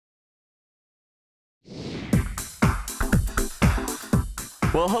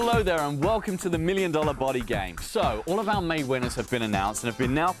Well, hello there and welcome to the $1 Million Body Game. So, all of our May winners have been announced and have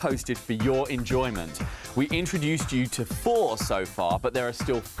been now posted for your enjoyment. We introduced you to 4 so far, but there are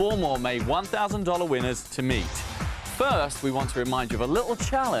still 4 more May $1,000 winners to meet. First, we want to remind you of a little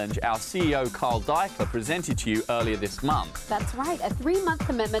challenge our CEO Carl Deichler presented to you earlier this month. That's right, a 3-month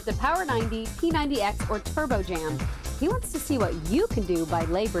commitment to Power 90, P90X, or Turbo Jam. He wants to see what you can do by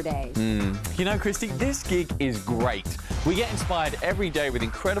Labor Day. You know, Christy, this gig is great. We get inspired every day with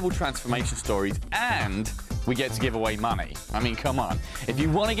incredible transformation stories and we get to give away money. I mean, come on. If you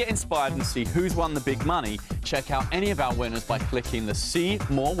want to get inspired and see who's won the big money, check out any of our winners by clicking the See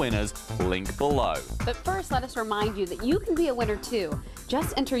More Winners link below. But first, let us remind you that you can be a winner too.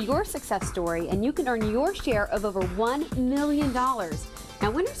 Just enter your success story and you can earn your share of over $1 million.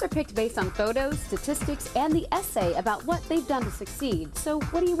 Now, winners are picked based on photos, statistics, and the essay about what they've done to succeed. So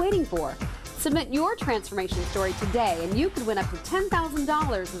what are you waiting for? Submit your transformation story today and you could win up to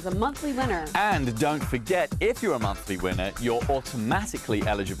 $10,000 as a monthly winner. And don't forget, if you're a monthly winner, you're automatically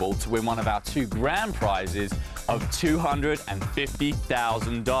eligible to win one of our 2 grand prizes of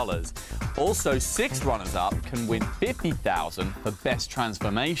 $250,000. Also, 6 runners-up can win $50,000 for best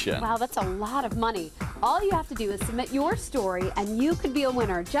transformation. Wow, that's a lot of money. All you have to do is submit your story and you could be a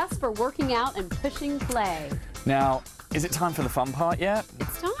winner just for working out and pushing play. Now, is it time for the fun part yet?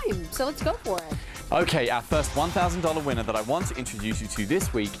 It's time, so let's go for it. Okay, our first $1,000 winner that I want to introduce you to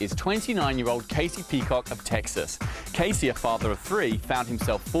this week is 29-year-old Casey Peacock of Texas. Casey, a father of 3, found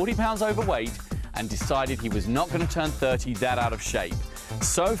himself 40 pounds overweight and decided he was not going to turn 30 that out of shape.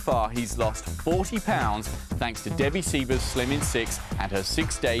 So far, he's lost 40 pounds thanks to Debbie Sieber's Slim in 6 and her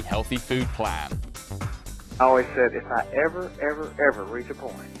 6-day healthy food plan. I always said if I ever reach a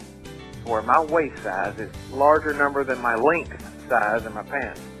point where my waist size is larger number than my length size in my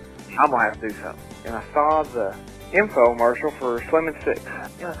pants, I'm going to have to do something. And I saw the infomercial for Slim in 6. You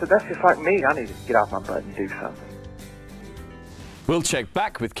know, I said, that's just like me. I need to get off my butt and do something. We'll check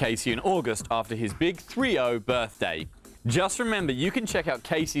back with Casey in August after his big 3-0 birthday. Just remember, you can check out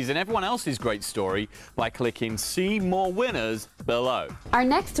Casey's and everyone else's great story by clicking See More Winners below. Our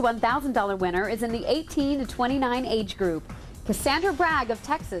next $1,000 winner is in the 18 to 29 age group. Cassandra Bragg of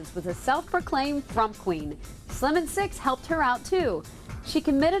Texas was a self-proclaimed Frump Queen. Slim in 6 helped her out too. She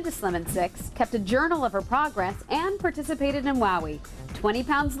committed to Slim in 6, kept a journal of her progress, and participated in Wowie. 20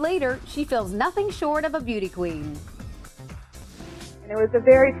 pounds later, she feels nothing short of a beauty queen. And it was a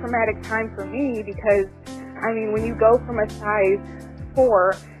very traumatic time for me because, I mean, when you go from a size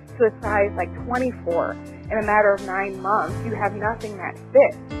 4 to a size like 24 in a matter of 9 months, you have nothing that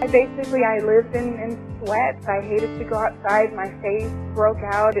fits. I lived in sweats. I hated to go outside. My face broke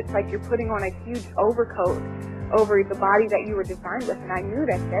out. It's like you're putting on a huge overcoat over the body that you were designed with, and I knew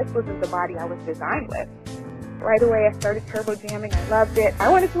that this wasn't the body I was designed with. Right away, I started turbo jamming. I loved it. I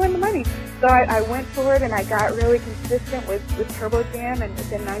wanted to win the money. So I went for it, and I got really consistent with turbo jam, and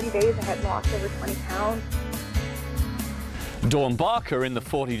within 90 days, I had lost over 20 pounds. Dawn Barker in the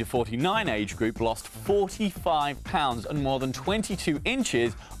 40 to 49 age group lost 45 pounds and more than 22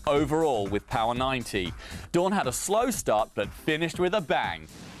 inches overall with Power 90. Dawn had a slow start but finished with a bang.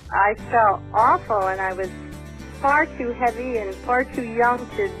 I felt awful and I was far too heavy and far too young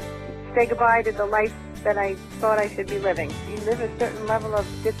to say goodbye to the life that I thought I should be living. You live a certain level of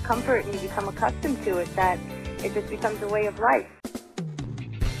discomfort and you become accustomed to it, that it just becomes a way of life.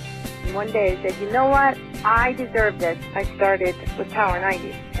 And one day I said, you know what, I deserve this. I started with Power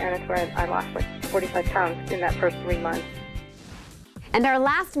 90 and that's where I lost like 45 pounds in that first 3 months. And our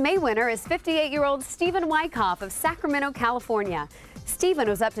last May winner is 58-year-old Stephen Wyckoff of Sacramento, California. Stephen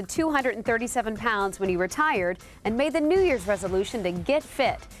was up to 237 pounds when he retired and made the New Year's resolution to get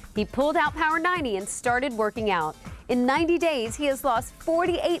fit. He pulled out Power 90 and started working out. In 90 days, he has lost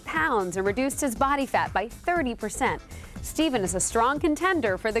 48 pounds and reduced his body fat by 30%. Stephen is a strong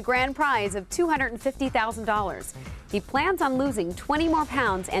contender for the grand prize of $250,000. He plans on losing 20 more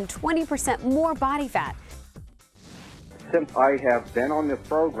pounds and 20% more body fat. Since I have been on this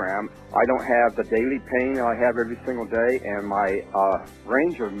program, I don't have the daily pain I have every single day, and my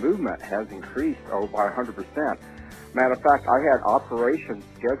range of movement has increased by 100%. Matter of fact, I had operations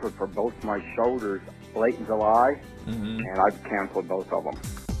scheduled for both my shoulders late in July, and I've canceled both of them.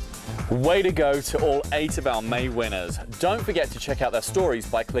 Way to go to all 8 of our May winners. Don't forget to check out their stories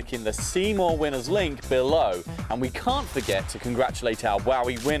by clicking the See More Winners link below. And we can't forget to congratulate our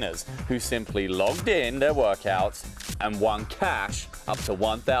Wowie winners who simply logged in their workouts and won cash up to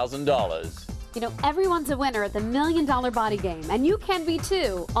 $1,000. You know, everyone's a winner at the $1 Million Body Game, and you can be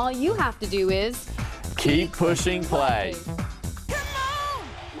too. All you have to do is keep pushing play.